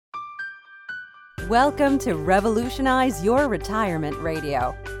Welcome to Revolutionize Your Retirement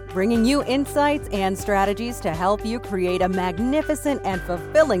Radio, bringing you insights and strategies to help you create a magnificent and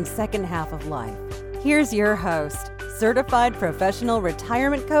fulfilling second half of life. Here's your host, certified professional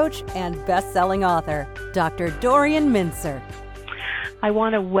retirement coach and best-selling author, Dr. Dorian Mintzer. I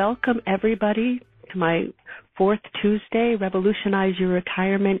want to welcome everybody to my fourth Tuesday Revolutionize Your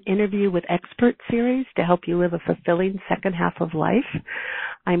Retirement Interview with Expert series to help you live a fulfilling second half of life.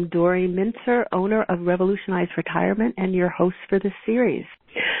 I'm Dorian Mintzer, owner of Revolutionize Retirement and your host for this series.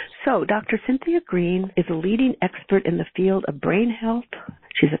 So, Dr. Cynthia Green is a leading expert in the field of brain health.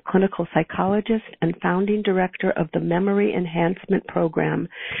 She's a clinical psychologist and founding director of the Memory Enhancement Program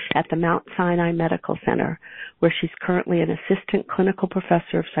at the Mount Sinai Medical Center, where she's currently an assistant clinical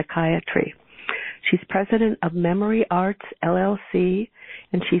professor of psychiatry. She's president of Memory Arts, LLC,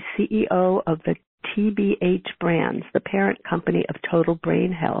 and she's CEO of the TBH Brands, the parent company of Total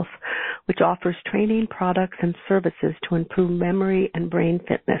Brain Health, which offers training, products, and services to improve memory and brain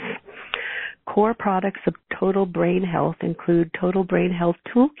fitness. Core products of Total Brain Health include Total Brain Health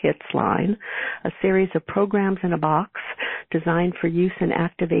Toolkits line, a series of programs in a box designed for use in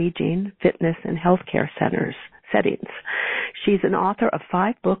active aging, fitness, and healthcare settings. She's an author of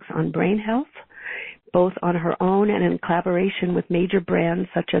 5 books on brain health, both on her own and in collaboration with major brands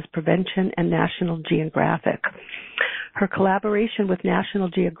such as Prevention and National Geographic. Her collaboration with National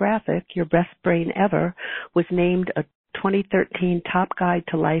Geographic, Your Best Brain Ever, was named a 2013 Top Guide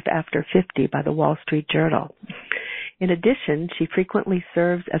to Life After 50 by the Wall Street Journal. In addition, she frequently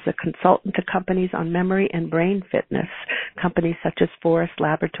serves as a consultant to companies on memory and brain fitness, companies such as Forest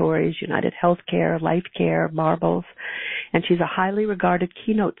Laboratories, United Healthcare, LifeCare, Marbles, and she's a highly regarded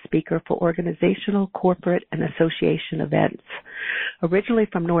keynote speaker for organizational, corporate, and association events. Originally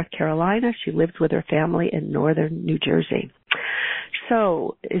from North Carolina, she lives with her family in northern New Jersey.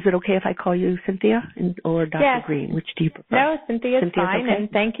 So, is it okay if I call you Cynthia or Dr. Yes. Green? Which do you prefer? No, Cynthia's fine, okay? and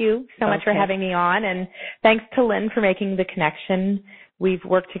thank you so much for having me on, and thanks to Lynn for making the connection. We've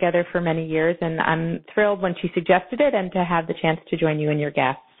worked together for many years, and I'm thrilled when she suggested it and to have the chance to join you and your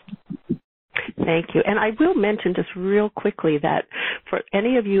guests. Thank you. And I will mention just real quickly that for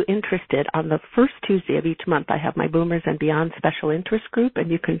any of you interested, on the first Tuesday of each month, I have my Boomers and Beyond special interest group,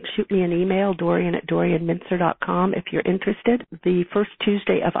 and you can shoot me an email, dorian@dorianmintzer.com, if you're interested. The first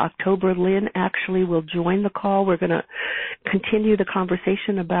Tuesday of October, Lynn actually will join the call. We're going to continue the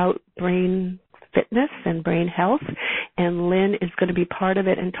conversation about brain fitness and brain health, and Lynn is going to be part of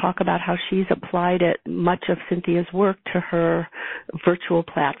it and talk about how she's applied much of Cynthia's work to her virtual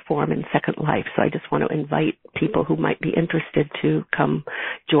platform in Second Life. So I just want to invite people who might be interested to come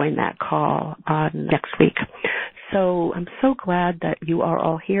join that call on next week. So I'm so glad that you are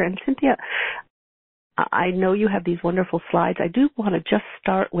all here. And Cynthia, I know you have these wonderful slides. I do want to just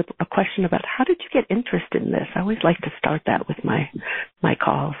start with a question about how did you get interested in this? I always like to start that with my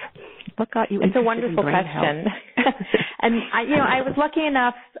calls. What got you interested in brain health? It's a wonderful question. And I was lucky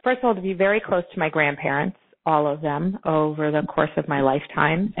enough, first of all, to be very close to my grandparents, all of them, over the course of my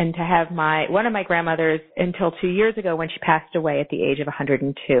lifetime, and to have one of my grandmothers until 2 years ago when she passed away at the age of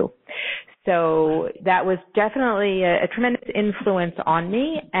 102. So that was definitely a tremendous influence on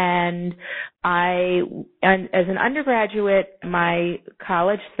me. And as an undergraduate, my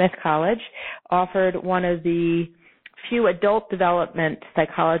college, Smith College, offered one of the few adult development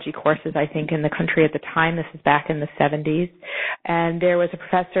psychology courses, I think, in the country at the time. This is back in the 70s. And there was a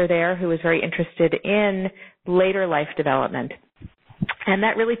professor there who was very interested in later life development. And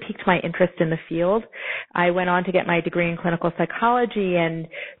that really piqued my interest in the field. I went on to get my degree in clinical psychology and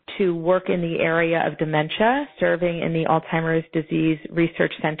to work in the area of dementia, serving in the Alzheimer's Disease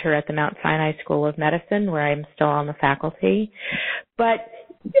Research Center at the Mount Sinai School of Medicine, where I'm still on the faculty. But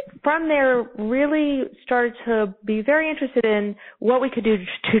from there, really started to be very interested in what we could do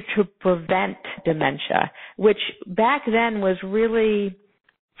to prevent dementia, which back then was really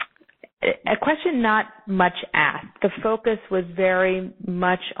a question not much asked. The focus was very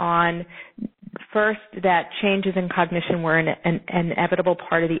much on, first, that changes in cognition were an inevitable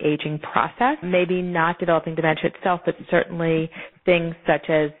part of the aging process, maybe not developing dementia itself, but certainly things such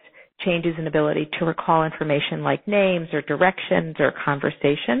as changes in ability to recall information like names or directions or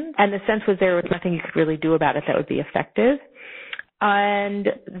conversation. And the sense was there was nothing you could really do about it that would be effective. And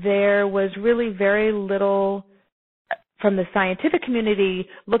there was really very little from the scientific community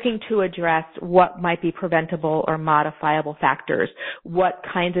looking to address what might be preventable or modifiable factors, what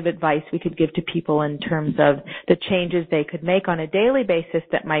kinds of advice we could give to people in terms of the changes they could make on a daily basis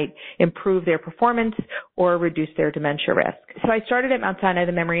that might improve their performance or reduce their dementia risk. So I started at Mount Sinai,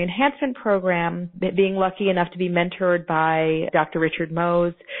 the Memory Enhancement Program, being lucky enough to be mentored by Dr. Richard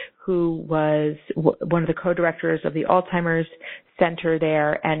Mose, who was one of the co-directors of the Alzheimer's Center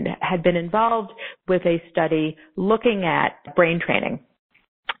there and had been involved with a study looking at brain training.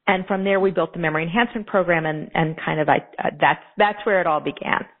 And from there, we built the memory enhancement program, and kind of that's where it all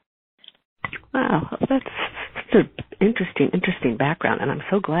began. Wow, that's an interesting background, and I'm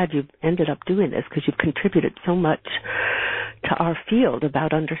so glad you ended up doing this because you've contributed so much to our field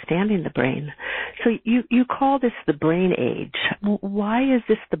about understanding the brain. So you call this the brain age. Why is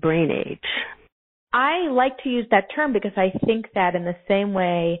this the brain age? I like to use that term because I think that in the same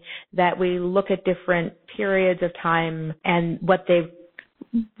way that we look at different periods of time and what they've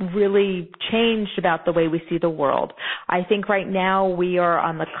really changed about the way we see the world. I think right now we are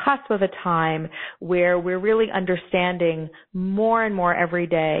on the cusp of a time where we're really understanding more and more every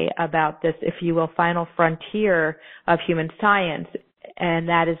day about this, if you will, final frontier of human science, and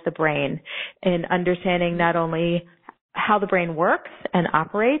that is the brain, and understanding not only how the brain works and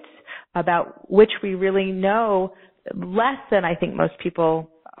operates, about which we really know less than I think most people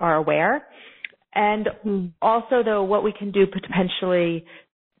are aware, and also, though, what we can do to potentially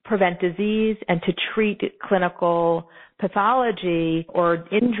prevent disease and to treat clinical pathology or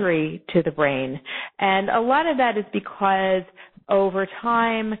injury to the brain. And a lot of that is because over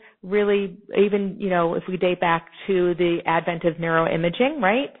time, really, even, if we date back to the advent of neuroimaging,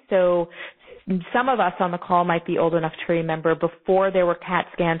 right? So some of us on the call might be old enough to remember before there were CAT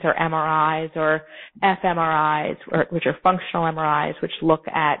scans or MRIs or fMRIs, which are functional MRIs, which look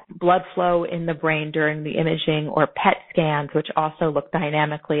at blood flow in the brain during the imaging, or PET scans, which also look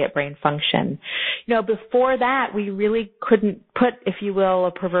dynamically at brain function. Before that, we really couldn't put, if you will,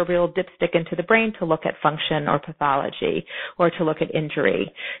 a proverbial dipstick into the brain to look at function or pathology or to look at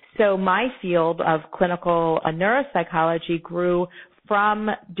injury. So my field of clinical neuropsychology grew from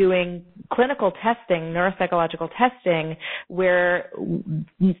doing clinical testing, neuropsychological testing, where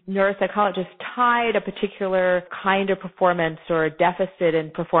neuropsychologists tied a particular kind of performance or a deficit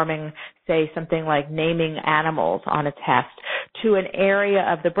in performing, say, something like naming animals on a test to an area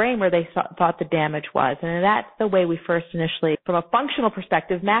of the brain where they thought the damage was. And that's the way we first initially, from a functional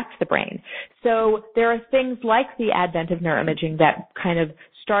perspective, mapped the brain. So there are things like the advent of neuroimaging that kind of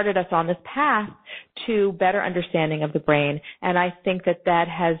started us on this path to better understanding of the brain. And I think that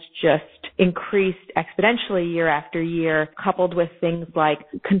has just increased exponentially year after year, coupled with things like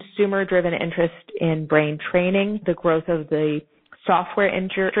consumer-driven interest in brain training, the growth of the software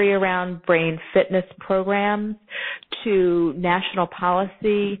industry around brain fitness programs, to national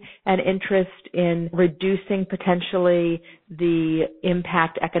policy and interest in reducing potentially the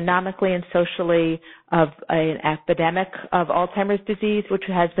impact economically and socially of an epidemic of Alzheimer's disease, which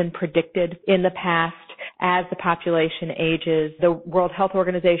has been predicted in the past as the population ages. The World Health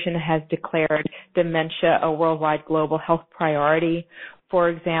Organization has declared dementia a worldwide global health priority, for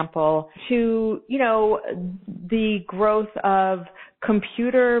example, to, the growth of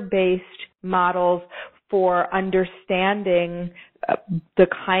computer-based models for understanding the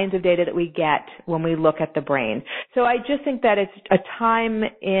kinds of data that we get when we look at the brain. So I just think that it's a time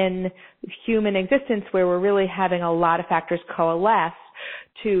in human existence where we're really having a lot of factors coalesce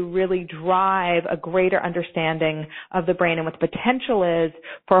to really drive a greater understanding of the brain and what the potential is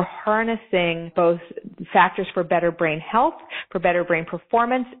for harnessing both factors for better brain health, for better brain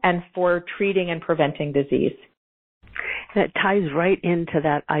performance, and for treating and preventing disease. And it ties right into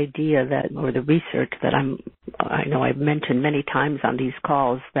that idea or the research that I know I've mentioned many times on these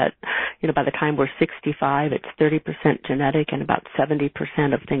calls that, by the time we're 65, it's 30% genetic and about 70%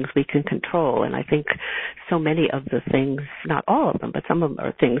 of things we can control. And I think so many of the things, not all of them, but some of them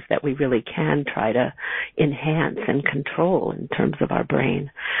are things that we really can try to enhance and control in terms of our brain.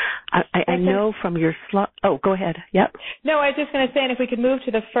 I know from your slide. Oh, go ahead. Yep. No, I was just going to say, and if we could move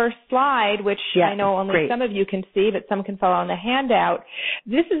to the first slide, which I know only some of you can see, but some can follow on the handout.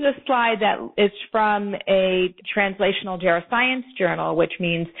 This is a slide that is from a translational geroscience journal, which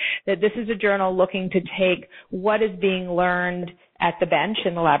means that this is a journal looking to take what is being learned at the bench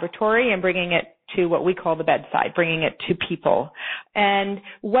in the laboratory and bringing it to what we call the bedside, bringing it to people. And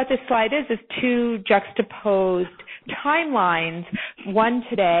what this slide is two juxtaposed timelines, one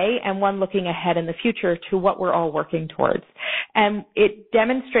today and one looking ahead in the future to what we're all working towards. And it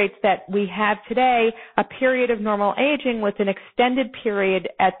demonstrates that we have today a period of normal aging with an extended period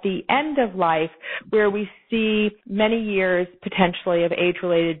at the end of life where we see many years potentially of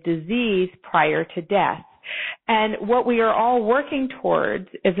age-related disease prior to death. And what we are all working towards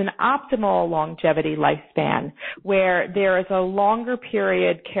is an optimal longevity lifespan where there is a longer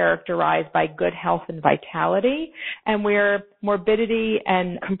period characterized by good health and vitality, and where morbidity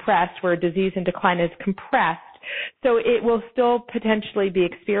and where disease and decline is compressed So it will still potentially be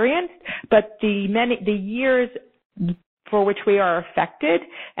experienced, but the years for which we are affected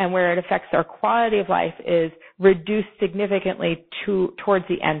and where it affects our quality of life is reduced significantly towards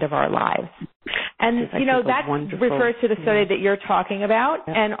the end of our lives. And, that refers to the study that you're talking about.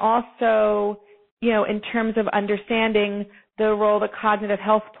 Yep. And also, in terms of understanding the role that cognitive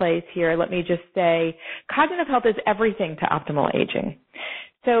health plays here, let me just say, cognitive health is everything to optimal aging.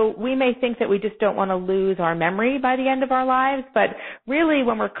 So we may think that we just don't want to lose our memory by the end of our lives, but really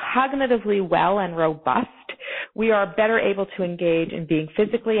when we're cognitively well and robust, we are better able to engage in being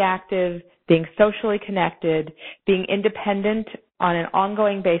physically active, being socially connected, being independent on an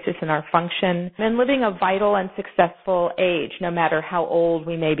ongoing basis in our function, and living a vital and successful age, no matter how old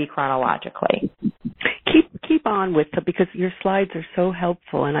we may be chronologically. Keep on with it, because your slides are so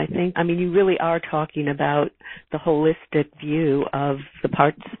helpful, and you really are talking about the holistic view of the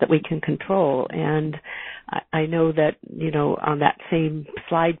parts that we can control. And I know that, on that same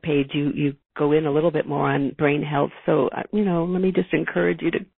slide page, you go in a little bit more on brain health. So, let me just encourage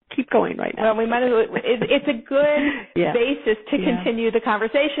you to keep going right now. Well, we might as well, it's a good basis to continue the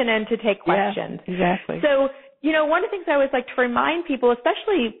conversation and to take questions. Yeah, exactly. So, one of the things I always like to remind people,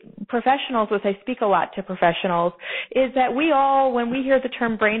 especially professionals, as I speak a lot to professionals, is that we all, when we hear the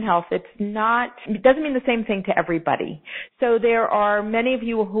term brain health, it doesn't mean the same thing to everybody. So there are many of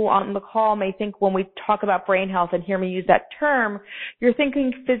you who on the call may think when we talk about brain health and hear me use that term, you're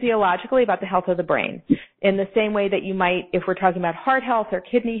thinking physiologically about the health of the brain. In the same way that you might, if we're talking about heart health or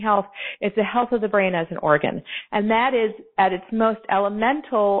kidney health, it's the health of the brain as an organ. And that is, at its most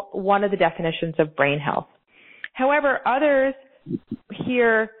elemental, one of the definitions of brain health. However, others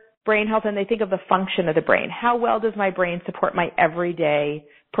hear brain health and they think of the function of the brain. How well does my brain support my everyday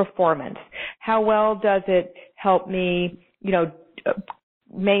performance? How well does it help me,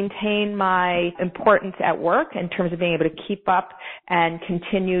 maintain my importance at work in terms of being able to keep up and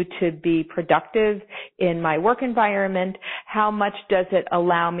continue to be productive in my work environment? How much does it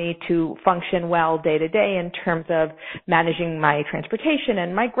allow me to function well day to day in terms of managing my transportation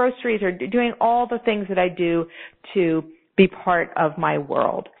and my groceries, or doing all the things that I do to be part of my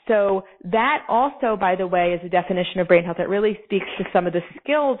world? So that also, by the way, is a definition of brain health that really speaks to some of the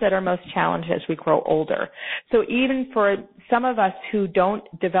skills that are most challenged as we grow older. So even for some of us who don't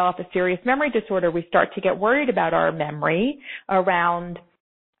develop a serious memory disorder, we start to get worried about our memory around,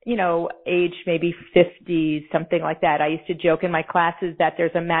 age maybe 50, something like that. I used to joke in my classes that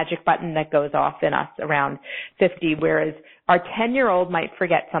there's a magic button that goes off in us around 50, whereas our 10-year-old might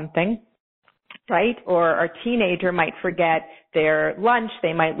forget something, right? Or our teenager might forget their lunch,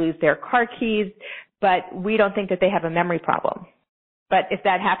 they might lose their car keys, but we don't think that they have a memory problem. But if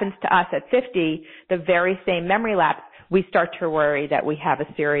that happens to us at 50, the very same memory lapse, we start to worry that we have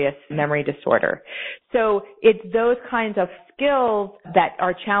a serious memory disorder. So it's those kinds of skills that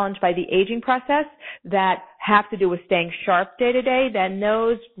are challenged by the aging process that have to do with staying sharp day to day. Then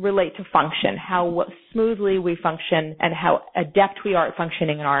those relate to function, how smoothly we function and how adept we are at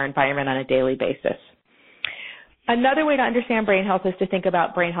functioning in our environment on a daily basis. Another way to understand brain health is to think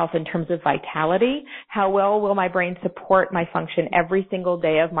about brain health in terms of vitality. How well will my brain support my function every single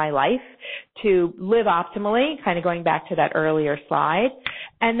day of my life to live optimally, kind of going back to that earlier slide.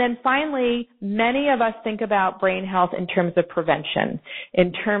 And then finally, many of us think about brain health in terms of prevention,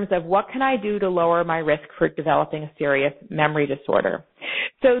 in terms of what can I do to lower my risk for developing a serious memory disorder.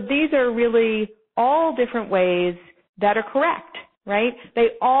 So these are really all different ways that are correct, right? They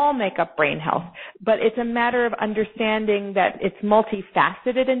all make up brain health, but it's a matter of understanding that it's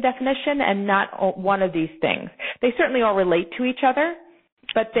multifaceted in definition and not one of these things. They certainly all relate to each other,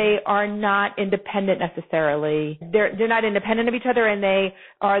 but they are not independent necessarily. They're not independent of each other, and they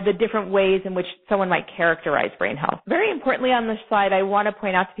are the different ways in which someone might characterize brain health. Very importantly on this slide, I want to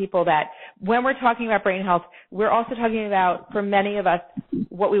point out to people that when we're talking about brain health, we're also talking about, for many of us,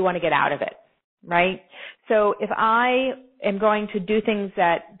 what we want to get out of it, right? So if I am going to do things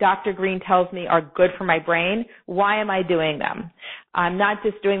that Dr. Green tells me are good for my brain, why am I doing them? I'm not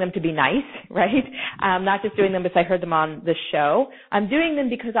just doing them to be nice, right? I'm not just doing them because I heard them on the show. I'm doing them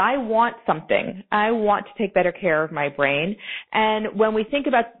because I want something. I want to take better care of my brain. And when we think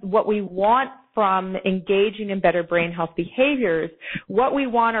about what we want from engaging in better brain health behaviors, what we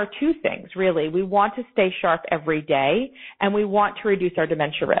want are two things, really. We want to stay sharp every day, and we want to reduce our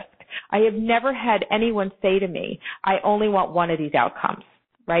dementia risk. I have never had anyone say to me, I only want one of these outcomes,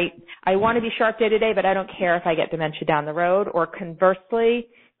 right? I want to be sharp day to day, but I don't care if I get dementia down the road. Or conversely,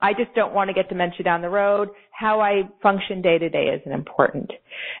 I just don't want to get dementia down the road. How I function day to day isn't important.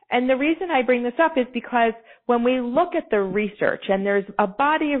 And the reason I bring this up is because when we look at the research, and there's a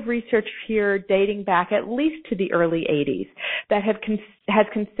body of research here dating back at least to the early 80s that has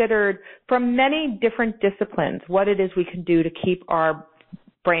considered from many different disciplines what it is we can do to keep our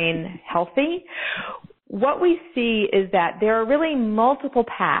brain healthy, what we see is that there are really multiple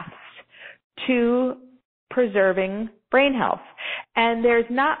paths to preserving brain health. And there's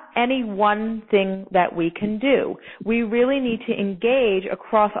not any one thing that we can do. We really need to engage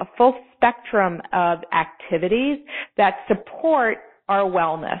across a full spectrum of activities that support our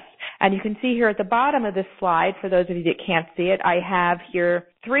wellness. And you can see here at the bottom of this slide, for those of you that can't see it, I have here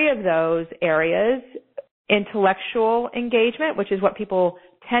 3 of those areas. Intellectual engagement, which is what people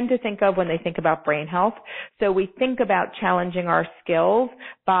tend to think of when they think about brain health. So we think about challenging our skills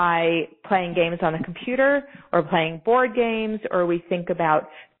by playing games on the computer or playing board games, or we think about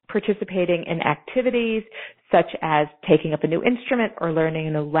participating in activities such as taking up a new instrument or learning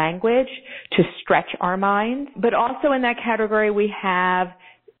a new language to stretch our minds. But also in that category, we have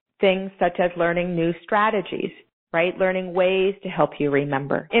things such as learning new strategies, right? Learning ways to help you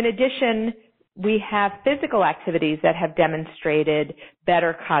remember. In addition, we have physical activities that have demonstrated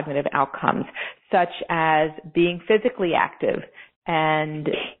better cognitive outcomes, such as being physically active and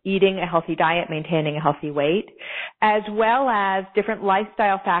eating a healthy diet, maintaining a healthy weight, as well as different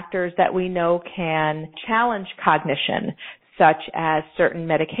lifestyle factors that we know can challenge cognition, such as certain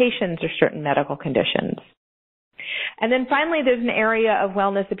medications or certain medical conditions. And then finally, there's an area of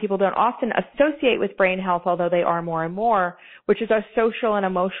wellness that people don't often associate with brain health, although they are more and more, which is our social and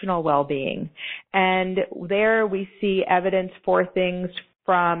emotional well-being. And there we see evidence for things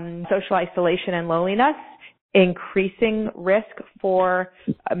from social isolation and loneliness, increasing risk for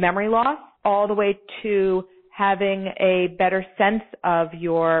memory loss, all the way to having a better sense of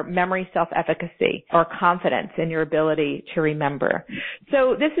your memory self-efficacy or confidence in your ability to remember.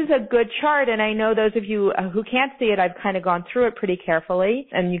 So this is a good chart, and I know those of you who can't see it, I've kind of gone through it pretty carefully,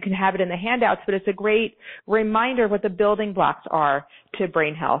 and you can have it in the handouts, but it's a great reminder of what the building blocks are to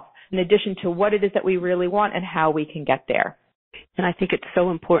brain health, in addition to what it is that we really want and how we can get there. And I think it's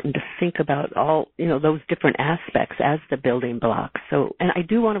so important to think about all, those different aspects as the building blocks. So, and I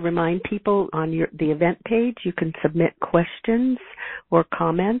do want to remind people on the event page, you can submit questions or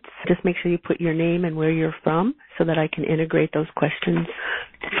comments. Just make sure you put your name and where you're from so that I can integrate those questions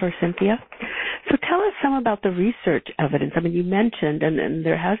for Cynthia. So tell us some about the research evidence. I mean, you mentioned, and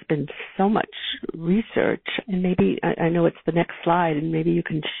there has been so much research, and maybe, I know it's the next slide, and maybe you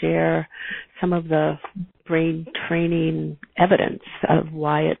can share some of the brain training evidence of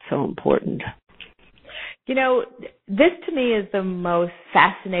why it's so important. This to me is the most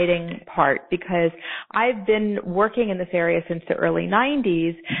fascinating part, because I've been working in this area since the early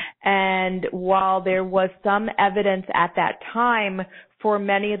 90s, and while there was some evidence at that time for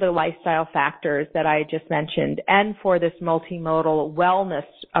many of the lifestyle factors that I just mentioned, and for this multimodal wellness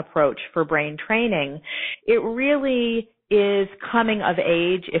approach for brain training, it really is coming of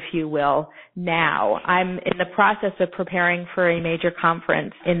age, if you will, now. I'm in the process of preparing for a major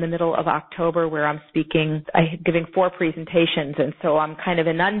conference in the middle of October where I'm giving 4 presentations, and so I'm kind of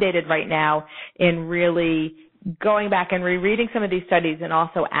inundated right now in really going back and rereading some of these studies and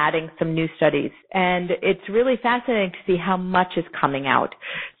also adding some new studies. And it's really fascinating to see how much is coming out.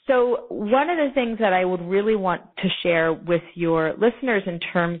 So one of the things that I would really want to share with your listeners in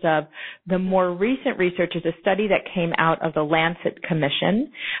terms of the more recent research is a study that came out of the Lancet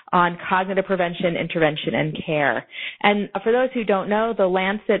Commission on Cognitive Prevention, Intervention, and Care. And for those who don't know, the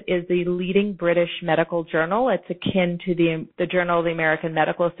Lancet is the leading British medical journal. It's akin to the Journal of the American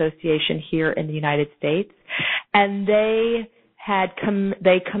Medical Association here in the United States. And they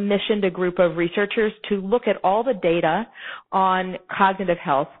commissioned a group of researchers to look at all the data on cognitive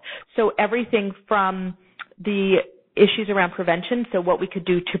health. So everything from the issues around prevention, so what we could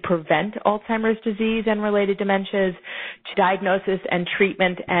do to prevent Alzheimer's disease and related dementias, to diagnosis and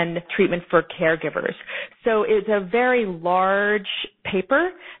treatment for caregivers. So it's a very large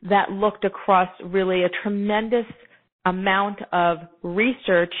paper that looked across really a tremendous amount of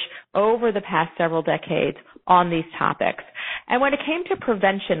research over the past several decades on these topics. And when it came to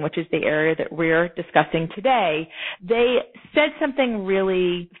prevention, which is the area that we're discussing today, they said something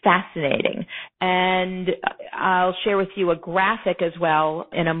really fascinating. And I'll share with you a graphic as well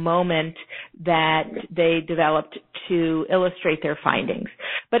in a moment that they developed to illustrate their findings.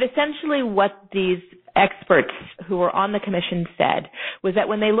 But essentially what these experts who were on the commission said was that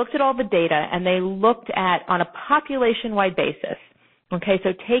when they looked at all the data and they looked at, on a population-wide basis, Okay, so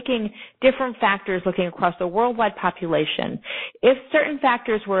taking different factors, looking across the worldwide population, if certain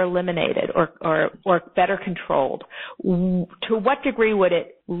factors were eliminated or better controlled, to what degree would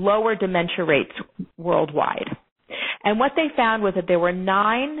it lower dementia rates worldwide? And what they found was that there were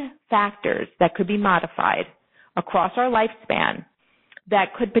 9 factors that could be modified across our lifespan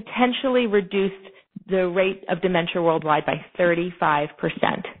that could potentially reduce the rate of dementia worldwide by 35%,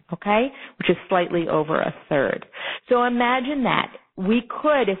 okay, which is slightly over a third. So imagine that. We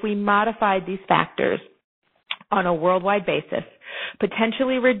could, if we modified these factors on a worldwide basis,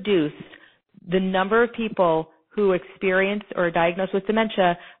 potentially reduce the number of people who experience or are diagnosed with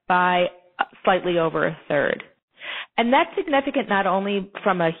dementia by slightly over a third. And that's significant not only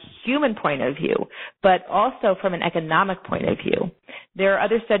from a human point of view, but also from an economic point of view. There are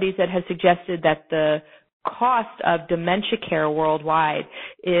other studies that have suggested that the cost of dementia care worldwide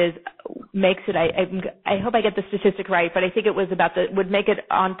makes it, I hope I get the statistic right, but I think it was would make it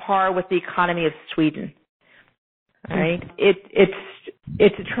on par with the economy of Sweden. All right?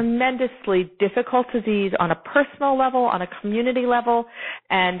 It's a tremendously difficult disease on a personal level, on a community level,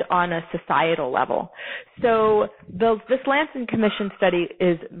 and on a societal level. So this Lancet Commission study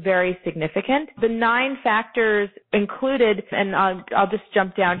is very significant. The 9 factors included, and I'll just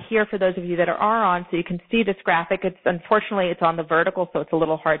jump down here for those of you that are on so you can see this graphic. Unfortunately, it's on the vertical, so it's a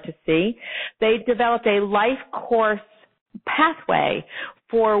little hard to see. They developed a life course pathway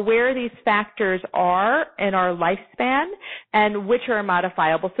for where these factors are in our lifespan and which are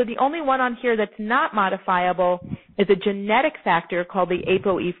modifiable. So the only one on here that's not modifiable is a genetic factor called the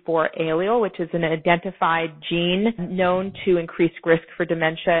ApoE4 allele, which is an identified gene known to increase risk for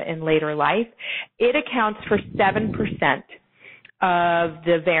dementia in later life. It accounts for 7% of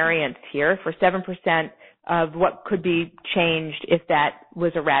the variance here, for 7% of what could be changed if that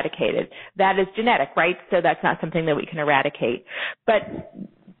was eradicated. That is genetic, right? So that's not something that we can eradicate. But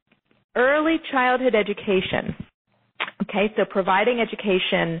early childhood education, okay, so providing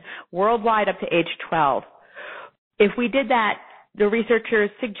education worldwide up to age 12. If we did that, the researchers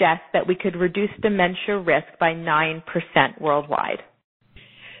suggest that we could reduce dementia risk by 9% worldwide.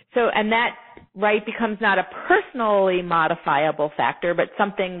 So, and that, right, becomes not a personally modifiable factor, but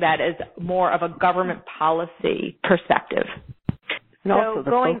something that is more of a government policy perspective. And also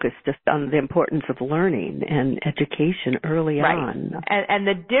the focus just on the importance of learning and education early on. And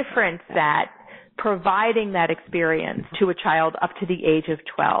the difference that providing that experience to a child up to the age of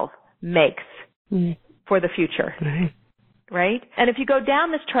 12 makes for the future. Right? And if you go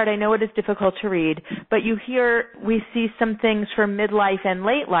down this chart, I know it is difficult to read, but we see some things for midlife and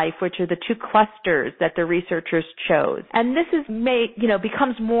late life, which are the 2 clusters that the researchers chose. And this is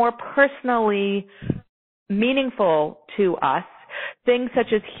becomes more personally meaningful to us. Things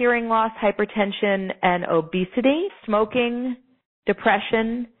such as hearing loss, hypertension, and obesity, smoking,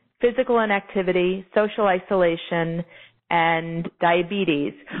 depression, physical inactivity, social isolation, and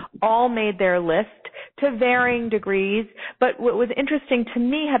diabetes all made their list to varying degrees. But what was interesting to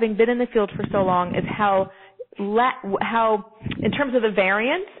me, having been in the field for so long, is how, in terms of the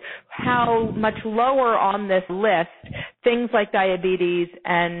variance, how much lower on this list things like diabetes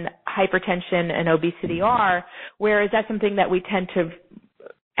and hypertension and obesity are, whereas that's something that we tend to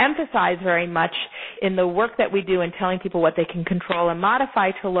emphasize very much in the work that we do in telling people what they can control and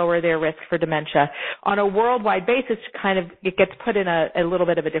modify to lower their risk for dementia. On a worldwide basis, it gets put in a little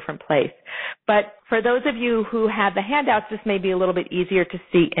bit of a different place. But for those of you who have the handouts, this may be a little bit easier to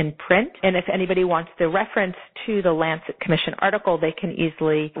see in print. And if anybody wants the reference to the Lancet Commission article, they can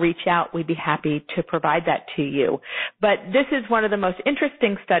easily reach out. We'd be happy to provide that to you. But this is one of the most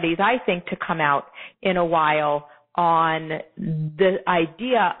interesting studies, I think, to come out in a while on the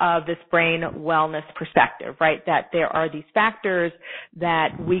idea of this brain wellness perspective, right? That there are these factors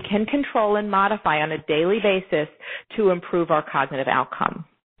that we can control and modify on a daily basis to improve our cognitive outcome.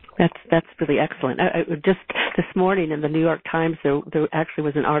 That's really excellent. Just this morning in the New York Times, there actually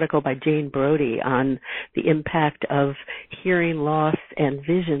was an article by Jane Brody on the impact of hearing loss and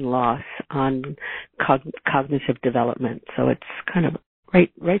vision loss on cognitive development. So it's kind of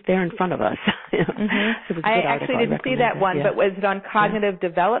right there in front of us. I actually didn't see that one, but was it on cognitive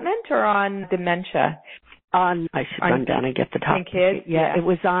development or on dementia? I should run down and get the top. Yeah, it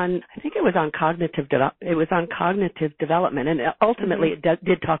was on. I think it was on cognitive. It was on cognitive development, and ultimately it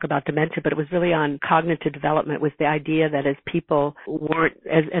did talk about dementia, but it was really on cognitive development. Was the idea that as people weren't,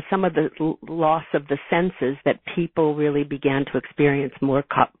 as some of the loss of the senses, that people really began to experience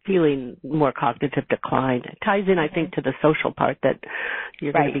feeling more cognitive decline. It ties in, I think, to the social part that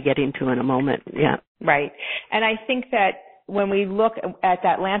you're going to be getting to in a moment. Yeah. Right, and I think that when we look at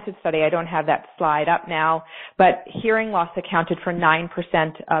that Lancet study, I don't have that slide up now, but hearing loss accounted for 9%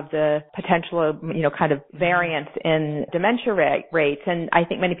 of the potential, kind of variance in dementia rates. And I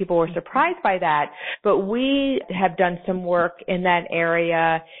think many people were surprised by that. But we have done some work in that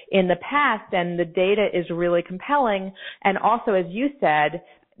area in the past, and the data is really compelling. And also, as you said,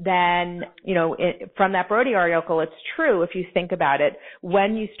 then, from that Brody article, it's true if you think about it.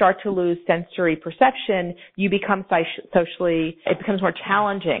 When you start to lose sensory perception, you become it becomes more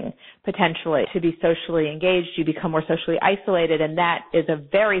challenging potentially to be socially engaged. You become more socially isolated, and that is a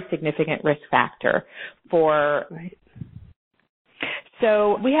very significant risk factor for. Right.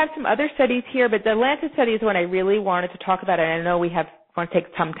 So we have some other studies here, but the Lancet study is one I really wanted to talk about, and I know we want to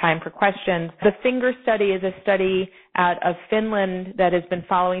take some time for questions. The Finger study is a study out of Finland that has been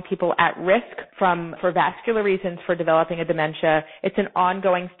following people at risk for vascular reasons for developing a dementia. It's an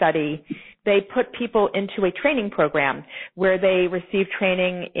ongoing study. They put people into a training program where they received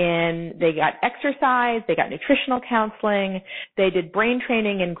training they got exercise, they got nutritional counseling, they did brain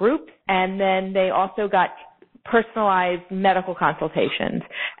training in groups, and then they also got personalized medical consultations.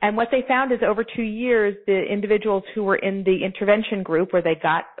 And what they found is over 2 years, the individuals who were in the intervention group where they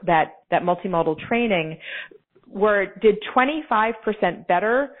got that multimodal training did 25%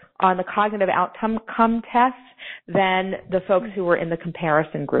 better on the cognitive outcome tests than the folks who were in the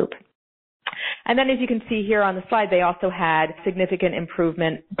comparison group. And then as you can see here on the slide, they also had significant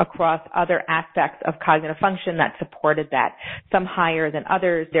improvement across other aspects of cognitive function that supported that, some higher than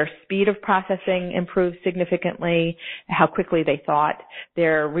others. Their speed of processing improved significantly, how quickly they thought.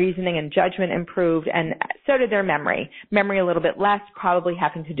 Their reasoning and judgment improved, and so did their memory. Memory a little bit less, probably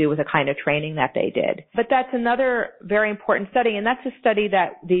having to do with the kind of training that they did. But that's another very important study, and that's a study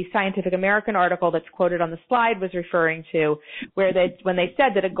that the Scientific American article that's quoted on the slide was referring to, where when they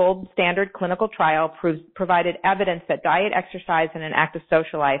said that a gold standard clinical trial provided evidence that diet, exercise, and an active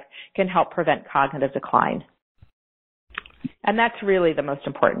social life can help prevent cognitive decline. And that's really the most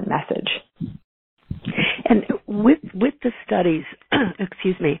important message. And with the studies,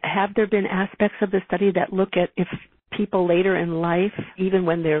 have there been aspects of the study that look at if people later in life, even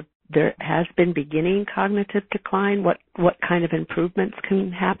when there has been beginning cognitive decline, what kind of improvements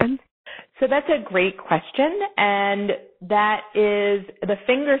can happen? So that's a great question, and that is the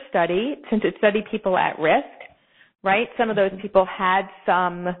Finger study, since it studied people at risk, right? Some of those people had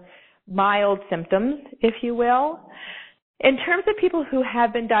some mild symptoms, if you will. In terms of people who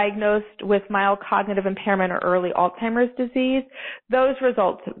have been diagnosed with mild cognitive impairment or early Alzheimer's disease, those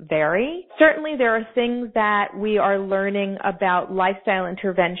results vary. Certainly there are things that we are learning about lifestyle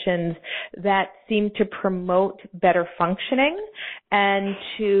interventions that seem to promote better functioning and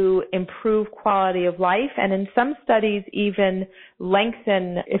to improve quality of life, and in some studies even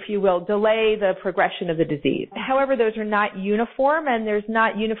lengthen, if you will, delay the progression of the disease. However, those are not uniform, and there's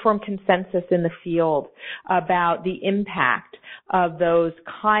not uniform consensus in the field about the impact of those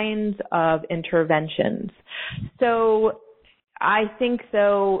kinds of interventions. So I think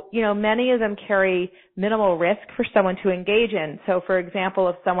many of them carry minimal risk for someone to engage in. So for example,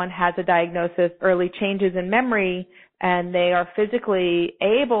 if someone has a diagnosis, early changes in memory, and they are physically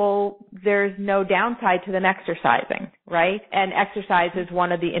able, there's no downside to them exercising, right? And exercise is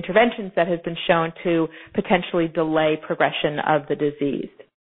one of the interventions that has been shown to potentially delay progression of the disease.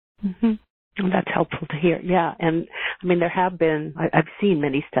 Mm-hmm. Well, that's helpful to hear. Yeah. And I mean, I've seen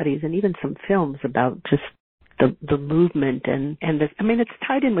many studies and even some films about just the movement and it's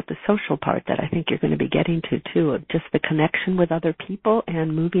tied in with the social part that I think you're going to be getting to too, of just the connection with other people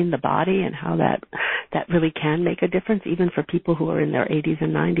and moving the body and how that really can make a difference even for people who are in their 80s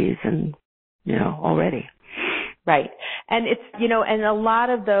and 90s and, already. Right. And it's, and a lot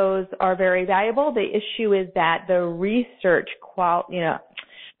of those are very valuable. The issue is that the research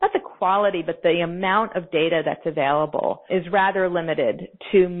not the quality, but the amount of data that's available is rather limited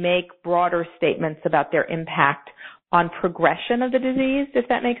to make broader statements about their impact on progression of the disease, if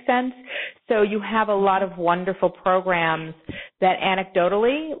that makes sense. So you have a lot of wonderful programs that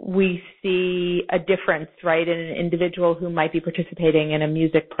anecdotally we see a difference, right, in an individual who might be participating in a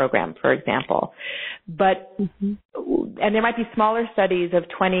music program, for example. But, and there might be smaller studies of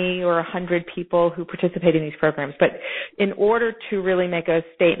 20 or 100 people who participate in these programs. But in order to really make a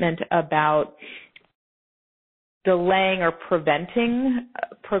statement about delaying or preventing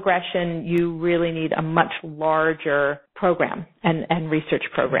progression, you really need a much larger program and research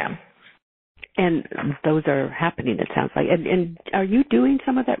program. And those are happening, it sounds like. And are you doing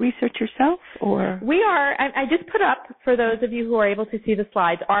some of that research yourself, or? We are. I just put up, for those of you who are able to see the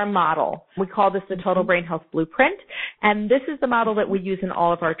slides, our model. We call this the Total Brain Health Blueprint, and this is the model that we use in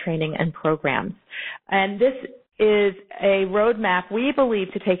all of our training and programs. And this is a roadmap, we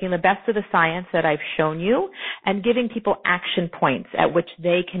believe, to taking the best of the science that I've shown you and giving people action points at which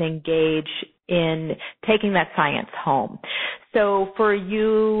they can engage in taking that science home. So for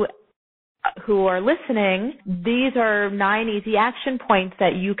you who are listening, these are 9 easy action points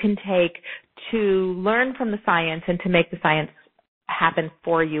that you can take to learn from the science and to make the science happen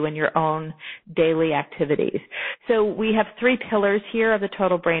for you in your own daily activities. So we have 3 pillars here of the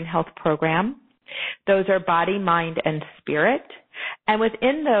Total Brain Health Program. Those are body, mind, and spirit. And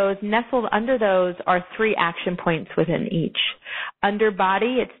within those, nestled under those, are 3 action points within each. Under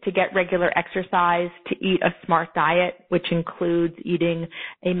body, it's to get regular exercise, to eat a smart diet, which includes eating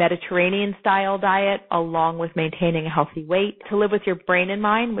a Mediterranean-style diet along with maintaining a healthy weight. To live with your brain in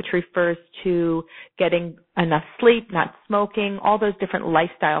mind, which refers to getting enough sleep, not smoking, all those different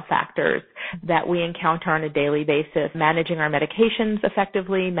lifestyle factors that we encounter on a daily basis, managing our medications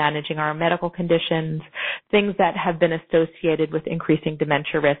effectively, managing our medical conditions, things that have been associated with increasing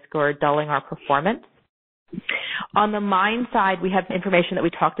dementia risk or dulling our performance. On the mind side, we have information that we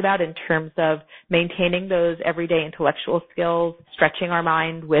talked about in terms of maintaining those everyday intellectual skills, stretching our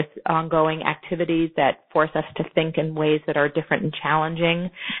mind with ongoing activities that force us to think in ways that are different and challenging,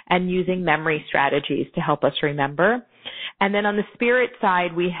 and using memory strategies to help us remember. And then on the spirit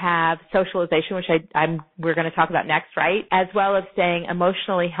side, we have socialization, which we're going to talk about next, right? As well as staying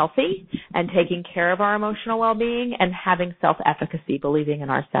emotionally healthy and taking care of our emotional well-being and having self-efficacy, believing in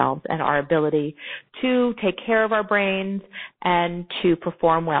ourselves and our ability to take care of our brains and to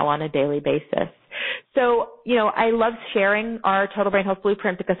perform well on a daily basis. So, I love sharing our Total Brain Health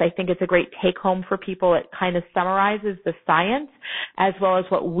Blueprint because I think it's a great take-home for people. It kind of summarizes the science as well as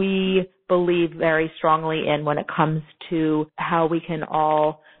what we believe very strongly in when it comes to how we can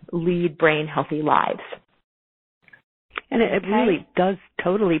all lead brain-healthy lives. And it really does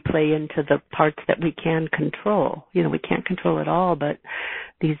totally play into the parts that we can control. We can't control it all, but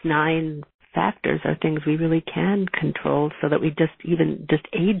these 9 factors are things we really can control so that we just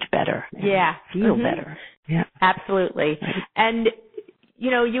age better and feel better. Yeah. Absolutely. And,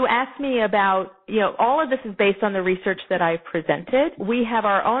 you asked me about, all of this is based on the research that I've presented. We have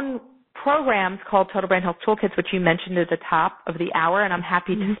our own programs called Total Brain Health Toolkits, which you mentioned at the top of the hour, and I'm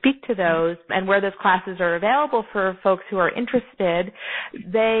happy to speak to those. And where those classes are available for folks who are interested,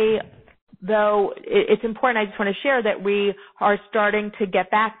 though it's important, I just want to share that we are starting to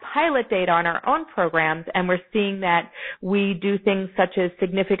get back pilot data on our own programs, and we're seeing that we do things such as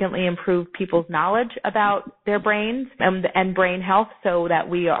significantly improve people's knowledge about their brains and brain health so that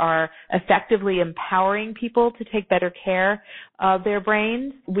we are effectively empowering people to take better care of their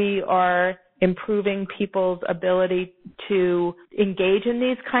brains. We are improving people's ability to engage in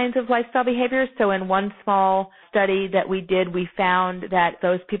these kinds of lifestyle behaviors. So in one small study that we did, we found that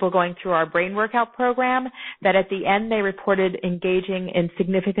those people going through our brain workout program, that at the end they reported engaging in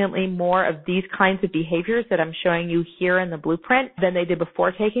significantly more of these kinds of behaviors that I'm showing you here in the blueprint than they did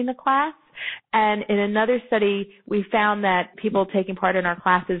before taking the class. And in another study, we found that people taking part in our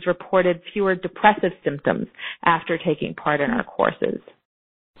classes reported fewer depressive symptoms after taking part in our courses.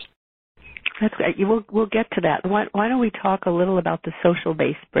 That's great. We'll get to that. Why don't we talk a little about the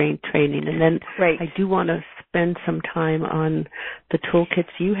social-based brain training, and then I do want to spend some time on the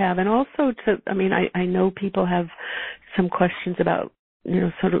toolkits you have, and also I know people have some questions about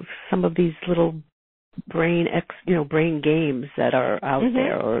sort of some of these little brain games that are out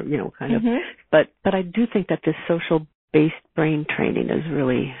there, or kind of. But I do think that this social-based brain training is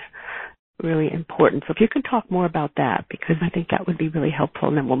really important. So if you can talk more about that, because I think that would be really helpful,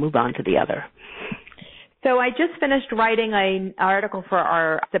 and then we'll move on to the other. So I just finished writing an article for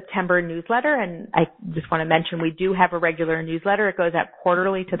our September newsletter, and I just want to mention we do have a regular newsletter. It goes out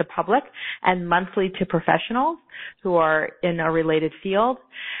quarterly to the public and monthly to professionals who are in a related field.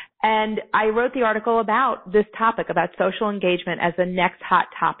 And I wrote the article about this topic, about social engagement as the next hot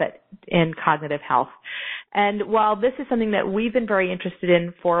topic in cognitive health. And while this is something that we've been very interested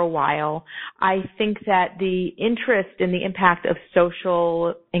in for a while, I think that the interest in the impact of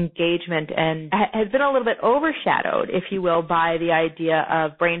social engagement has been a little bit overshadowed, if you will, by the idea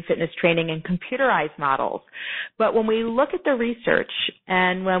of brain fitness training and computerized models. But when we look at the research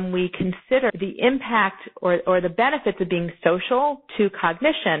and when we consider the impact or the benefits of being social to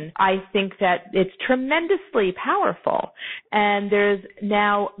cognition, I think that it's tremendously powerful. And there's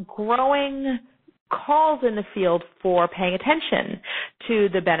now growing calls in the field for paying attention to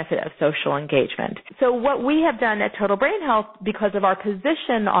the benefit of social engagement. So what we have done at Total Brain Health, because of our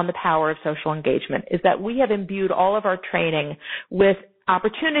position on the power of social engagement, is that we have imbued all of our training with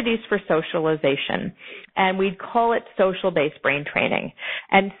opportunities for socialization, and we call it social-based brain training.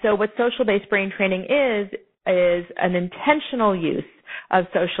 And so what social-based brain training is is an intentional use of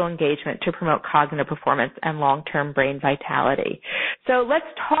social engagement to promote cognitive performance and long-term brain vitality. So let's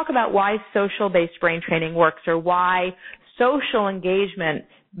talk about why social-based brain training works, or why social engagement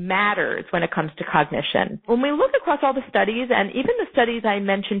matters when it comes to cognition. When we look across all the studies, and even the studies I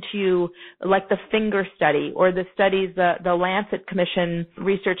mentioned to you, like the finger study or the studies, the Lancet Commission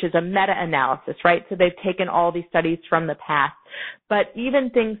research is a meta-analysis, right? So they've taken all these studies from the past. But even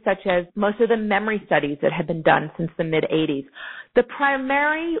things such as most of the memory studies that have been done since the mid-'80s, the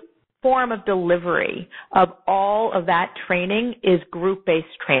primary form of delivery of all of that training is group-based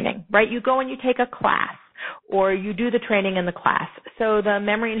training, right? You go and you take a class, or you do the training in the class. So the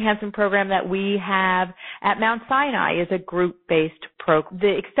memory enhancement program that we have at Mount Sinai is a group-based program.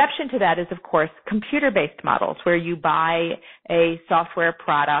 The exception to that is, of course, computer-based models, where you buy a software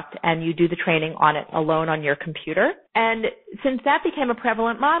product and you do the training on it alone on your computer. And since that became a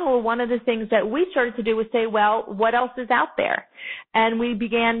prevalent model, one of the things that we started to do was say, well, what else is out there? And we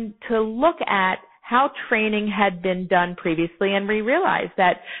began to look at how training had been done previously, and we realized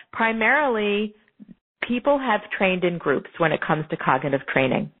that primarily people have trained in groups when it comes to cognitive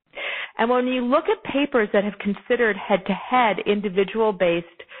training. And when you look at papers that have considered head-to-head individual-based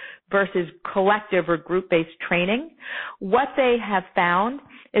versus collective or group-based training, what they have found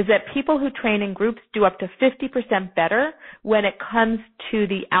is that people who train in groups do up to 50% better when it comes to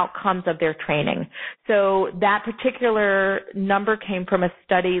the outcomes of their training. So that particular number came from a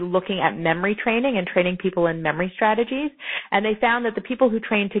study looking at memory training and training people in memory strategies. And they found that the people who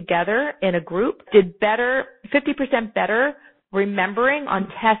trained together in a group did better, 50% better remembering on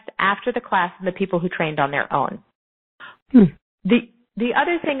tests after the class than the people who trained on their own. The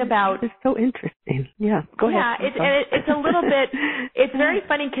other thing about... It's so interesting. Yeah, go ahead. Yeah, it's a little bit... It's very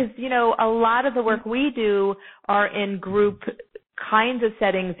funny because, you know, a lot of the work we do are in group kinds of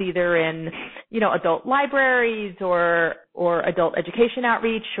settings, either in, you know, adult libraries or adult education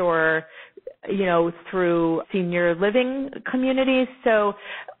outreach, or, you know, through senior living communities. So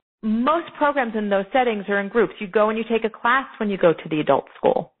most programs in those settings are in groups. You go and you take a class when you go to the adult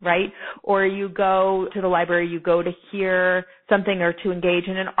school, right? Or you go to the library, you go to hear something or to engage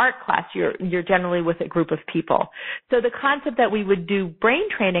in an art class. You're generally with a group of people. So the concept that we would do brain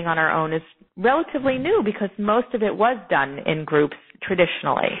training on our own is relatively new, because most of it was done in groups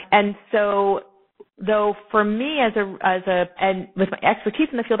traditionally. And so, though for me and with my expertise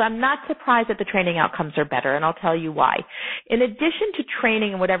in the field, I'm not surprised that the training outcomes are better, and I'll tell you why. In addition to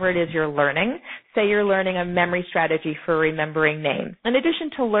training in whatever it is you're learning, say you're learning a memory strategy for remembering names. In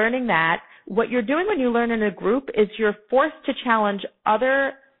addition to learning that, what you're doing when you learn in a group is you're forced to challenge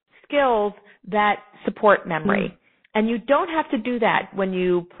other skills that support memory. And you don't have to do that when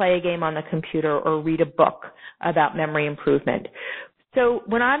you play a game on the computer or read a book about memory improvement. So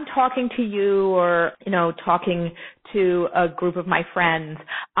when I'm talking to you, or, you know, talking to a group of my friends,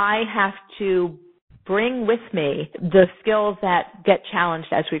 I have to bring with me the skills that get challenged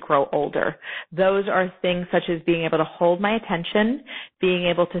as we grow older. Those are things such as being able to hold my attention, being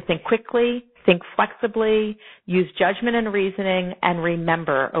able to think quickly, think flexibly, use judgment and reasoning, and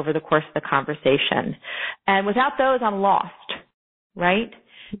remember over the course of the conversation. And without those, I'm lost, right?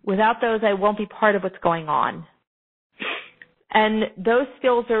 Without those, I won't be part of what's going on. And those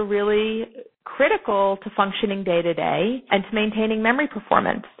skills are really critical to functioning day to day and to maintaining memory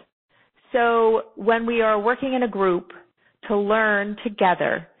performance. So when we are working in a group to learn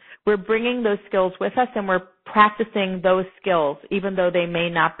together, we're bringing those skills with us, and we're practicing those skills, even though they may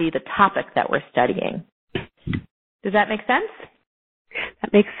not be the topic that we're studying. Does that make sense?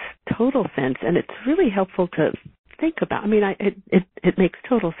 That makes total sense, and it's really helpful to think about. I mean, it makes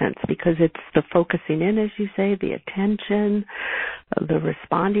total sense, because it's the focusing in, as you say, the attention, the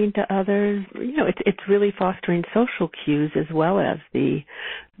responding to others. You know, it's really fostering social cues as well as the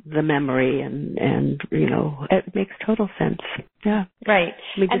memory, and you know, it makes total sense. Yeah, right.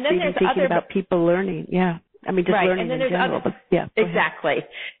 I mean, just even thinking about people learning. Yeah. I mean, just right. learning in general. But yeah, exactly.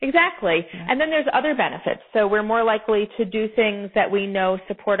 Yeah. And then there's other benefits. So we're more likely to do things that we know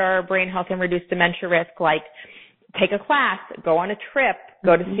support our brain health and reduce dementia risk, like take a class, go on a trip,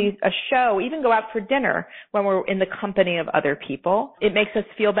 go to see a show, even go out for dinner when we're in the company of other people. It makes us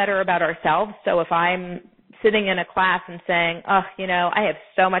feel better about ourselves. So if I'm sitting in a class and saying, oh, you know, I have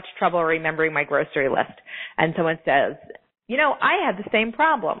so much trouble remembering my grocery list, and someone says, you know, I have the same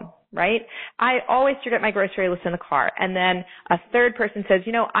problem, right? I always forget my grocery list in the car. And then a third person says,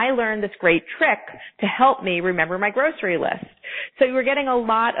 you know, I learned this great trick to help me remember my grocery list. So we're getting a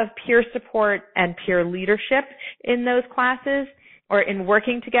lot of peer support and peer leadership in those classes. or in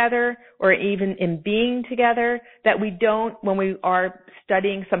working together or even in being together that we don't when we are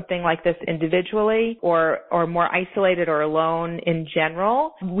studying something like this individually or more isolated or alone in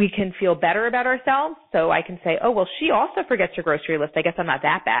general. We can feel better about ourselves. So I can say, oh, well, she also forgets her grocery list. I guess I'm not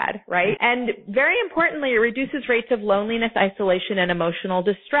that bad, right? And very importantly, it reduces rates of loneliness, isolation, and emotional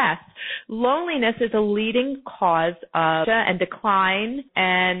distress. Loneliness is a leading cause of and decline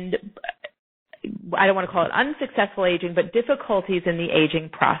and I don't want to call it unsuccessful aging, but difficulties in the aging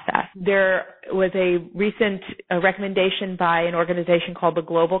process. There was a recent recommendation by an organization called the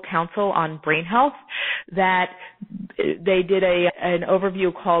Global Council on Brain Health that they did an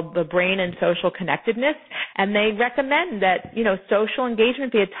overview called the Brain and Social Connectedness, and they recommend that, social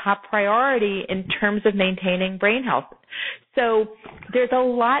engagement be a top priority in terms of maintaining brain health. So there's a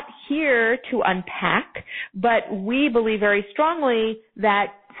lot here to unpack, but we believe very strongly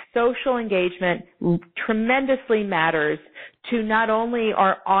that social engagement tremendously matters to not only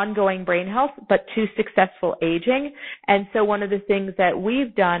our ongoing brain health, but to successful aging. And so one of the things that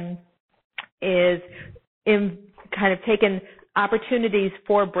we've done is kind of taken opportunities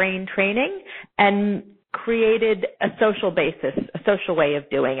for brain training and created a social basis, a social way of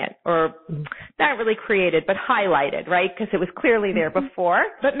doing it, or not really created, but highlighted, right? Because it was clearly there before.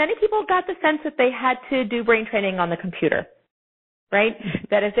 But many people got the sense that they had to do brain training on the computer, right?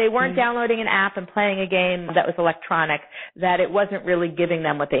 That if they weren't downloading an app and playing a game that was electronic, that it wasn't really giving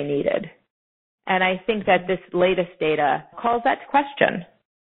them what they needed. And I think that this latest data calls that to question.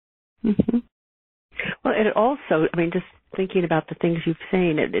 Mm-hmm. Well, it also, just thinking about the things you've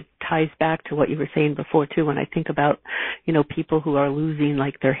seen, it ties back to what you were saying before, too, when I think about, people who are losing,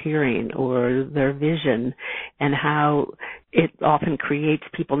 like, their hearing or their vision, and how it often creates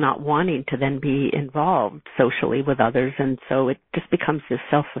people not wanting to then be involved socially with others, and so it just becomes this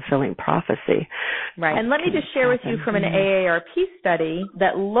self-fulfilling prophecy. Right. And let me just share with you from an AARP study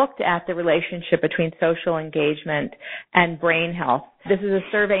that looked at the relationship between social engagement and brain health. This is a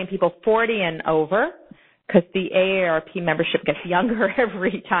survey in people 40 and over, because the AARP membership gets younger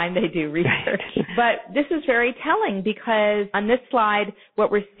every time they do research. But this is very telling because on this slide,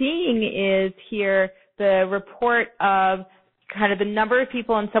 what we're seeing is here the report of kind of the number of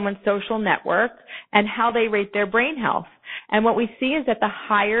people in someone's social network and how they rate their brain health. And what we see is that the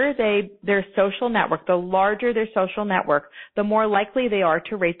higher their social network, the larger their social network, the more likely they are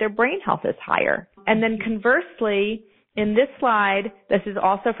to rate their brain health as higher. And then conversely, in this slide, this is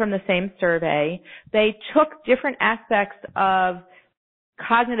also from the same survey, they took different aspects of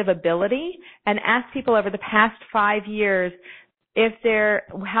cognitive ability and asked people over the past 5 years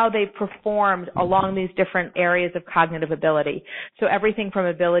how they've performed along these different areas of cognitive ability. So everything from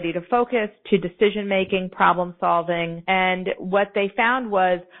ability to focus to decision making, problem solving. And what they found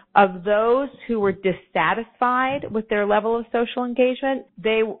was of those who were dissatisfied with their level of social engagement,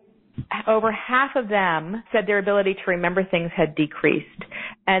 over half of them said their ability to remember things had decreased.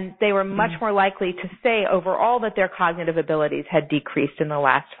 And they were much more likely to say overall that their cognitive abilities had decreased in the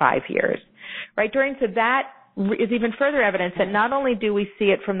last 5 years. Right? So that is even further evidence that not only do we see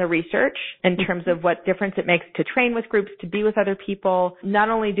it from the research in terms of what difference it makes to train with groups, to be with other people, not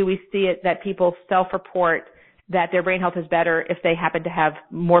only do we see it that people self-report that their brain health is better if they happen to have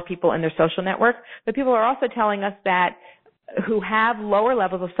more people in their social network, but people are also telling us that who have lower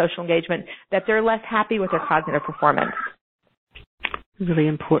levels of social engagement, that they're less happy with their cognitive performance. Really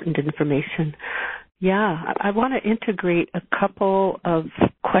important information. Yeah, I want to integrate a couple of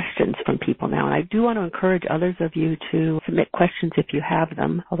questions from people now, and I do want to encourage others of you to submit questions if you have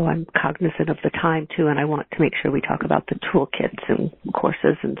them, although I'm cognizant of the time, too, and I want to make sure we talk about the toolkits and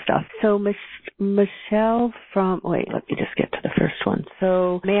courses and stuff. So Michelle let me just get to the first one.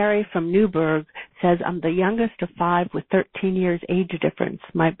 So Mary from Newburgh says, I'm the youngest of 5 with 13 years age difference.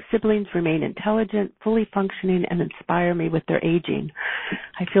 My siblings remain intelligent, fully functioning, and inspire me with their aging.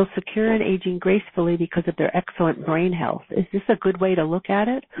 I feel secure in aging gracefully because of their excellent brain health. Is this a good way to look at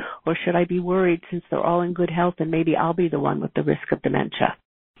it, or should I be worried since they're all in good health and maybe I'll be the one with the risk of dementia?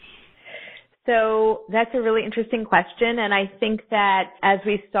 So that's a really interesting question, and I think that as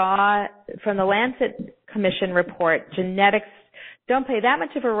we saw from the Lancet Commission report, genetics don't play that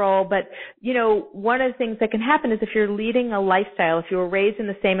much of a role, but, one of the things that can happen is if you're leading a lifestyle, if you were raised in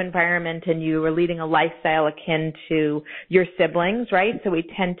the same environment and you were leading a lifestyle akin to your siblings, right? So we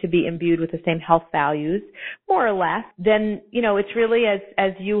tend to be imbued with the same health values, more or less. Then, it's really,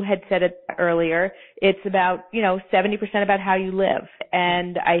 as you had said it earlier, it's about, 70% about how you live.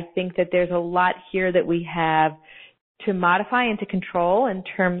 And I think that there's a lot here that we have to modify and to control in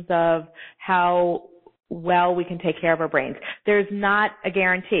terms of how well we can take care of our brains. There's not a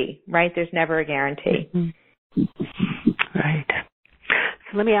guarantee, right? There's never a guarantee. Mm-hmm. Right.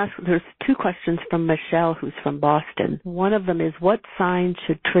 So let me ask, there's two questions from Michelle, who's from Boston. One of them is, what signs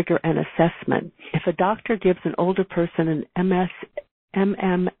should trigger an assessment? If a doctor gives an older person an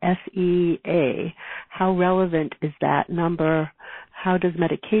MMSEA, how relevant is that number? How does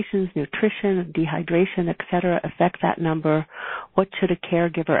medications, nutrition, dehydration, etc. affect that number? What should a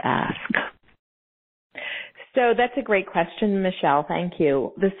caregiver ask? So that's a great question, Michelle. Thank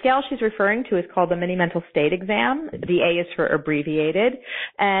you. The scale she's referring to is called the Mini Mental State Exam. The A is for abbreviated.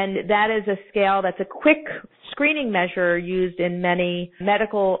 And that is a scale that's a quick screening measure used in many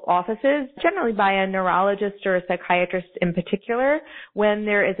medical offices, generally by a neurologist or a psychiatrist in particular, when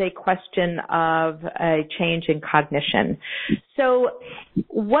there is a question of a change in cognition. So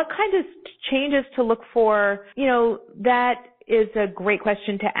what kind of changes to look for? That is a great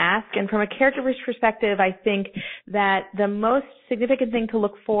question to ask. And from a caregiver's perspective, I think that the most significant thing to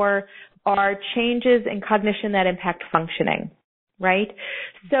look for are changes in cognition that impact functioning, right?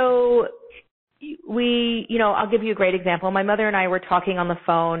 So I'll give you a great example. My mother and I were talking on the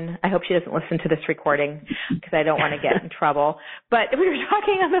phone. I hope she doesn't listen to this recording because I don't want to get in trouble. But we were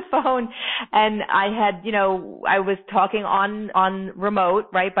talking on the phone, and I was talking on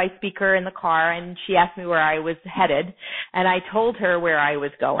remote, right, by speaker in the car, and she asked me where I was headed, and I told her where I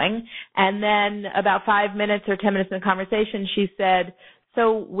was going. And then about 5 minutes or 10 minutes in the conversation, she said,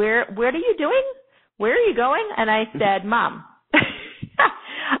 "So what are you doing? Where are you going?" And I said, "Mom,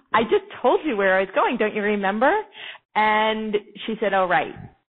 I just told you where I was going. Don't you remember?" And she said, "Oh, right.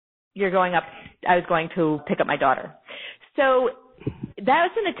 You're going up. I was going to pick up my daughter." So that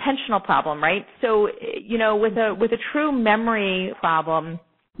was an attentional problem, right? So, with a true memory problem,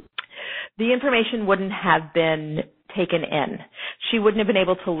 the information wouldn't have been taken in. She wouldn't have been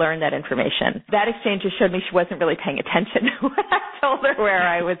able to learn that information. That exchange just showed me she wasn't really paying attention when I told her where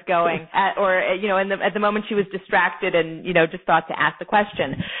I was going, at the moment she was distracted and, just thought to ask the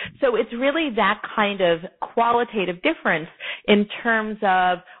question. So it's really that kind of qualitative difference in terms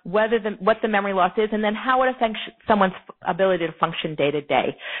of what the memory loss is and then how it affects someone's ability to function day to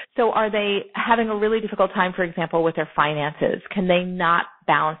day. So are they having a really difficult time, for example, with their finances? Can they not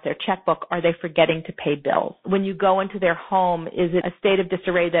balance their checkbook? Are they forgetting to pay bills? When you go into their home, is it a state of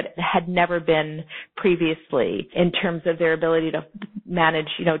disarray that had never been previously in terms of their ability to manage,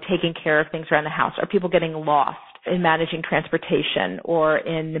 taking care of things around the house? Are people getting lost in managing transportation or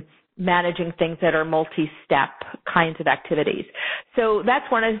in managing things that are multi-step kinds of activities? So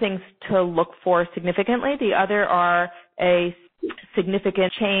that's one of the things to look for significantly. The other are a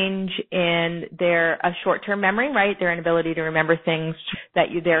significant change in their short-term memory, right? Their inability to remember things that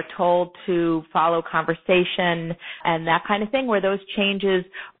they're told to follow conversation and that kind of thing, where those changes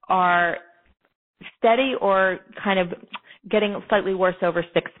are steady or kind of getting slightly worse over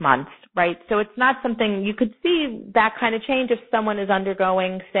 6 months, right? So it's not something you could see that kind of change if someone is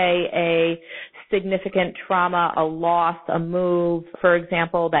undergoing, say, a significant trauma, a loss, a move, for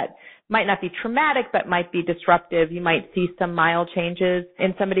example, that might not be traumatic, but might be disruptive. You might see some mild changes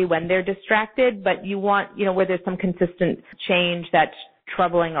in somebody when they're distracted, but you want, where there's some consistent change that's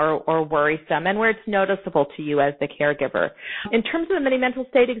troubling or worrisome and where it's noticeable to you as the caregiver. In terms of the mini mental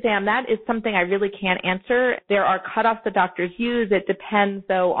state exam, that is something I really can't answer. There are cutoffs that doctors use. It depends,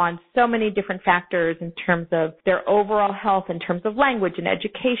 though, on so many different factors in terms of their overall health, in terms of language and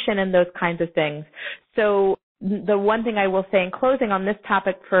education and those kinds of things. So the one thing I will say in closing on this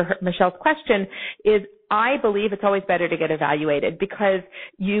topic for Michelle's question is I believe it's always better to get evaluated because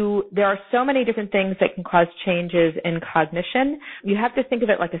there are so many different things that can cause changes in cognition. You have to think of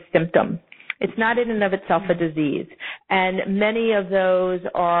it like a symptom. It's not in and of itself a disease. And many of those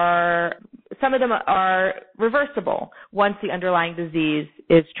some of them are reversible once the underlying disease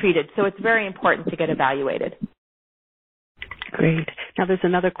is treated. So it's very important to get evaluated. Great. Now there's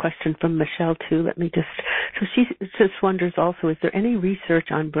another question from Michelle too. So she just wonders also, is there any research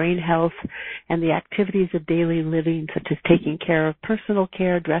on brain health and the activities of daily living, such as taking care of personal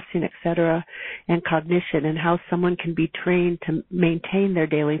care, dressing, etc., and cognition, and how someone can be trained to maintain their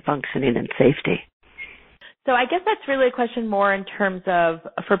daily functioning and safety? So I guess that's really a question more in terms of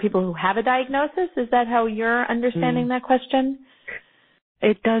for people who have a diagnosis. Is that how you're understanding that question?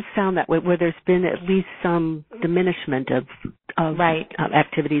 It does sound that way, where there's been at least some diminishment of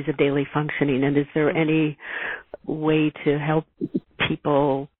activities of daily functioning. And is there any way to help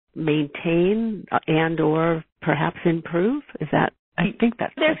people maintain and or perhaps improve? I think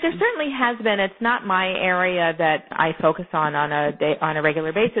that's there certainly has been. It's not my area that I focus on a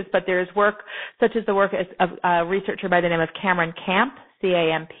regular basis, but there's work such as the work of a researcher by the name of Cameron Camp,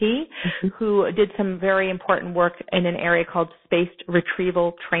 CAMP, who did some very important work in an area called spaced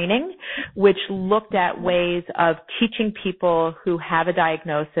retrieval training, which looked at ways of teaching people who have a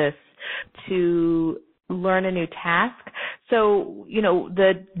diagnosis to learn a new task. So,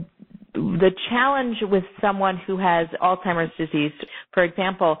 the challenge with someone who has Alzheimer's disease, for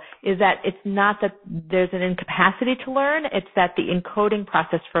example, is that it's not that there's an incapacity to learn, it's that the encoding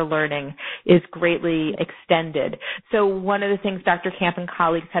process for learning is greatly extended. So one of the things Dr. Camp and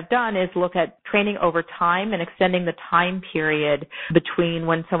colleagues have done is look at training over time and extending the time period between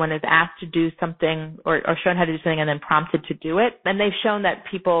when someone is asked to do something or shown how to do something and then prompted to do it. And they've shown that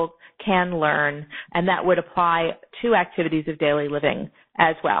people can learn, and that would apply to activities of daily living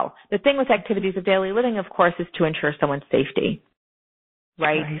as well. The thing with activities of daily living, of course, is to ensure someone's safety,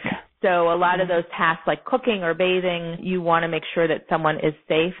 right? So a lot of those tasks like cooking or bathing, you want to make sure that someone is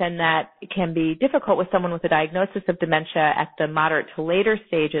safe, and that can be difficult with someone with a diagnosis of dementia at the moderate to later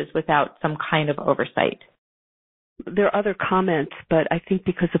stages without some kind of oversight. There are other comments, but I think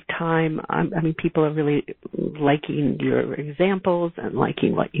because of time, people are really liking your examples and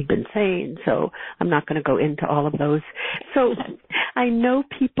liking what you've been saying, so I'm not going to go into all of those. So I know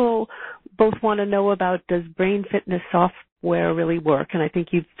people both want to know about, does brain fitness software really work? And I think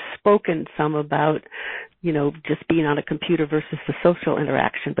you've spoken some about, just being on a computer versus the social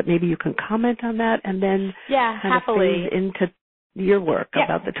interaction, but maybe you can comment on that and then happily phase into your work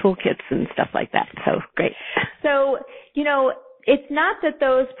about the toolkits and stuff like that. So great. So, it's not that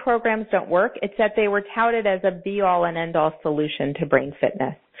those programs don't work. It's that they were touted as a be-all and end-all solution to brain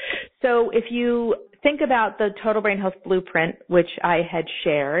fitness. So if you think about the Total Brain Health Blueprint, which I had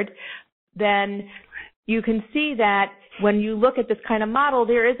shared, then you can see that when you look at this kind of model,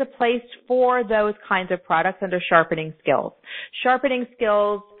 there is a place for those kinds of products under sharpening skills. Sharpening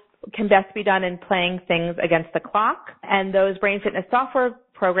skills can best be done in playing things against the clock, and those brain fitness software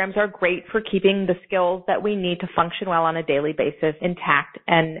programs are great for keeping the skills that we need to function well on a daily basis intact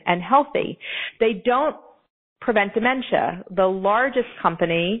and healthy. They don't prevent dementia. The largest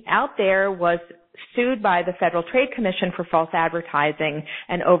company out there was sued by the Federal Trade Commission for false advertising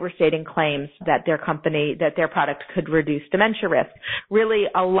and overstating claims that their product could reduce dementia risk. Really,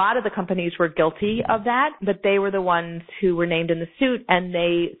 a lot of the companies were guilty of that, but they were the ones who were named in the suit, and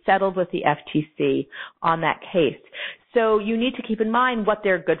they settled with the FTC on that case. So you need to keep in mind what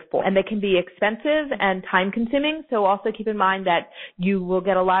they're good for. And they can be expensive and time-consuming, so also keep in mind that you will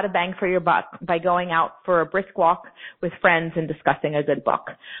get a lot of bang for your buck by going out for a brisk walk with friends and discussing a good book.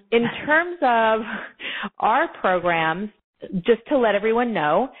 In terms of our programs, just to let everyone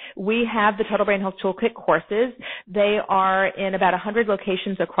know, we have the Total Brain Health Toolkit courses. They are in about 100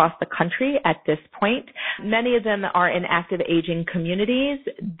 locations across the country at this point. Many of them are in active aging communities.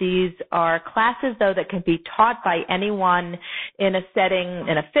 These are classes, though, that can be taught by anyone in a setting,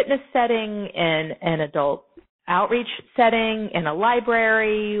 in a fitness setting, in an adult outreach setting, in a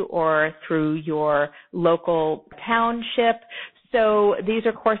library, or through your local township. So these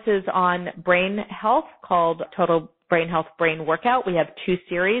are courses on brain health called Total Brain Health Brain Workout. We have 2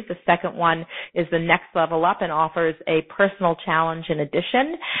 series. The second one is the next level up and offers a personal challenge in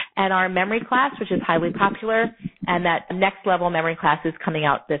addition. And our memory class, which is highly popular, and that next level memory class is coming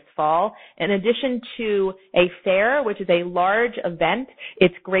out this fall. In addition to a fair, which is a large event,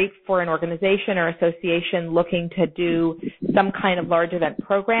 it's great for an organization or association looking to do some kind of large event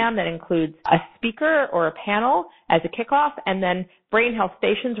program that includes a speaker or a panel as a kickoff, and then brain health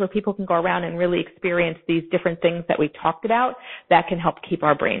stations where people can go around and really experience these different things that we talked about that can help keep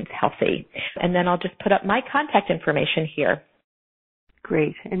our brains healthy. And then I'll just put up my contact information here.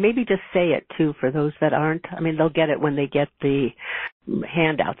 Great. And maybe just say it, too, for those that aren't. They'll get it when they get the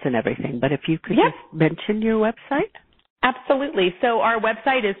handouts and everything. But if you could just mention your website. Absolutely. So our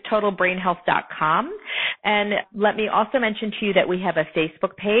website is totalbrainhealth.com. And let me also mention to you that we have a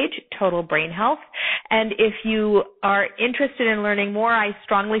Facebook page, Total Brain Health. And if you are interested in learning more, I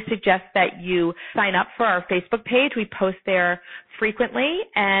strongly suggest that you sign up for our Facebook page. We post there frequently.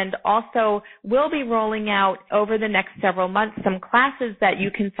 And also we'll be rolling out over the next several months some classes that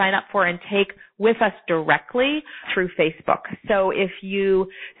you can sign up for and take with us directly through Facebook. So if you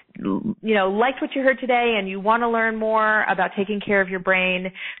liked what you heard today and you want to learn more about taking care of your brain,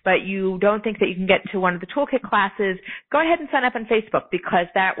 but you don't think that you can get to one of the toolkit classes, go ahead and sign up on Facebook, because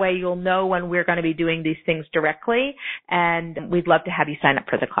that way you'll know when we're going to be doing these things directly, and we'd love to have you sign up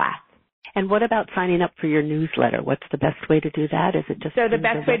for the class. And what about signing up for your newsletter? What's the best way to do that? Is it just So the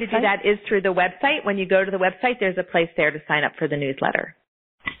best way to do that is through the website. When you go to the website, there's a place there to sign up for the newsletter.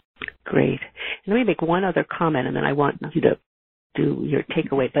 Great. And let me make one other comment, and then I want you to do your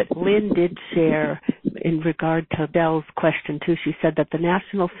takeaway, but Lynn did share in regard to Dell's question too. She said that the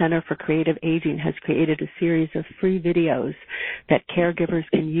National Center for Creative Aging has created a series of free videos that caregivers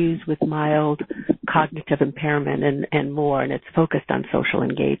can use with mild cognitive impairment and more, and it's focused on social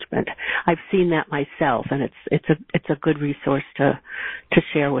engagement. I've seen that myself, and it's a good resource to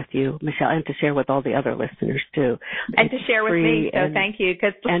share with you, Michelle, and to share with all the other listeners too. And to share with me, so thank you.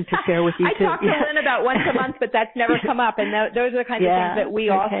 And to share with you too. I talk to Lynn about once a month, but that's never come up, and those are the kinds of things that we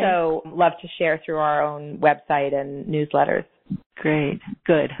also love to share through our own website and newsletters. Great.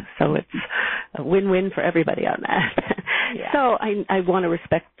 Good. So it's a win-win for everybody on that. Yeah. So I want to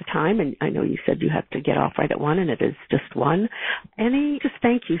respect the time, and I know you said you have to get off right at 1, and it is just 1. Just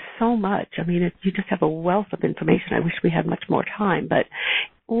thank you so much. I mean, you just have a wealth of information. I wish we had much more time, but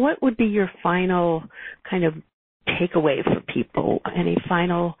what would be your final kind of takeaway for people? Any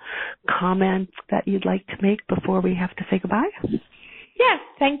final comments that you'd like to make before we have to say goodbye? Yes,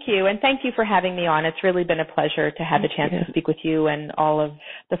 thank you. And thank you for having me on. It's really been a pleasure to have the chance to speak with you and all of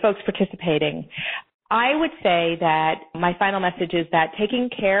the folks participating. I would say that my final message is that taking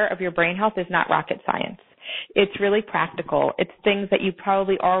care of your brain health is not rocket science. It's really practical. It's things that you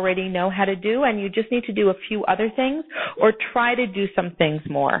probably already know how to do, and you just need to do a few other things or try to do some things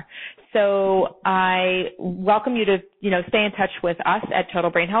more. So I welcome you to, stay in touch with us at Total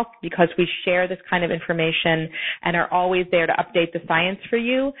Brain Health, because we share this kind of information and are always there to update the science for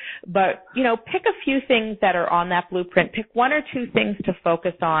you. But, pick a few things that are on that blueprint. Pick 1 or 2 things to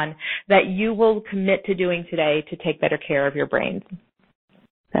focus on that you will commit to doing today to take better care of your brains.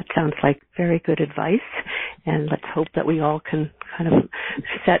 That sounds like very good advice, and let's hope that we all can kind of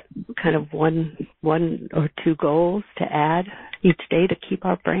set kind of one or 2 goals to add each day to keep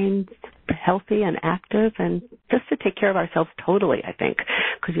our brains healthy and active, and just to take care of ourselves totally, I think,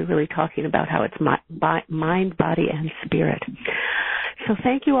 because you're really talking about how it's mind, body, and spirit. So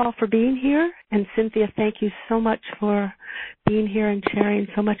thank you all for being here, and Cynthia, thank you so much for being here and sharing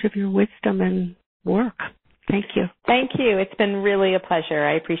so much of your wisdom and work. Thank you. Thank you. It's been really a pleasure.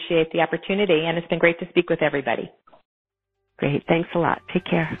 I appreciate the opportunity, and it's been great to speak with everybody. Great. Thanks a lot. Take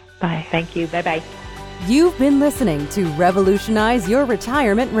care. Bye. Thank you. Bye-bye. You've been listening to Revolutionize Your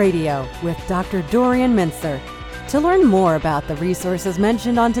Retirement Radio with Dr. Dorian Mintzer. To learn more about the resources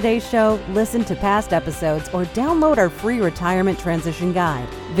mentioned on today's show, listen to past episodes, or download our free retirement transition guide,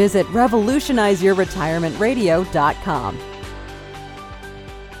 visit revolutionizeyourretirementradio.com.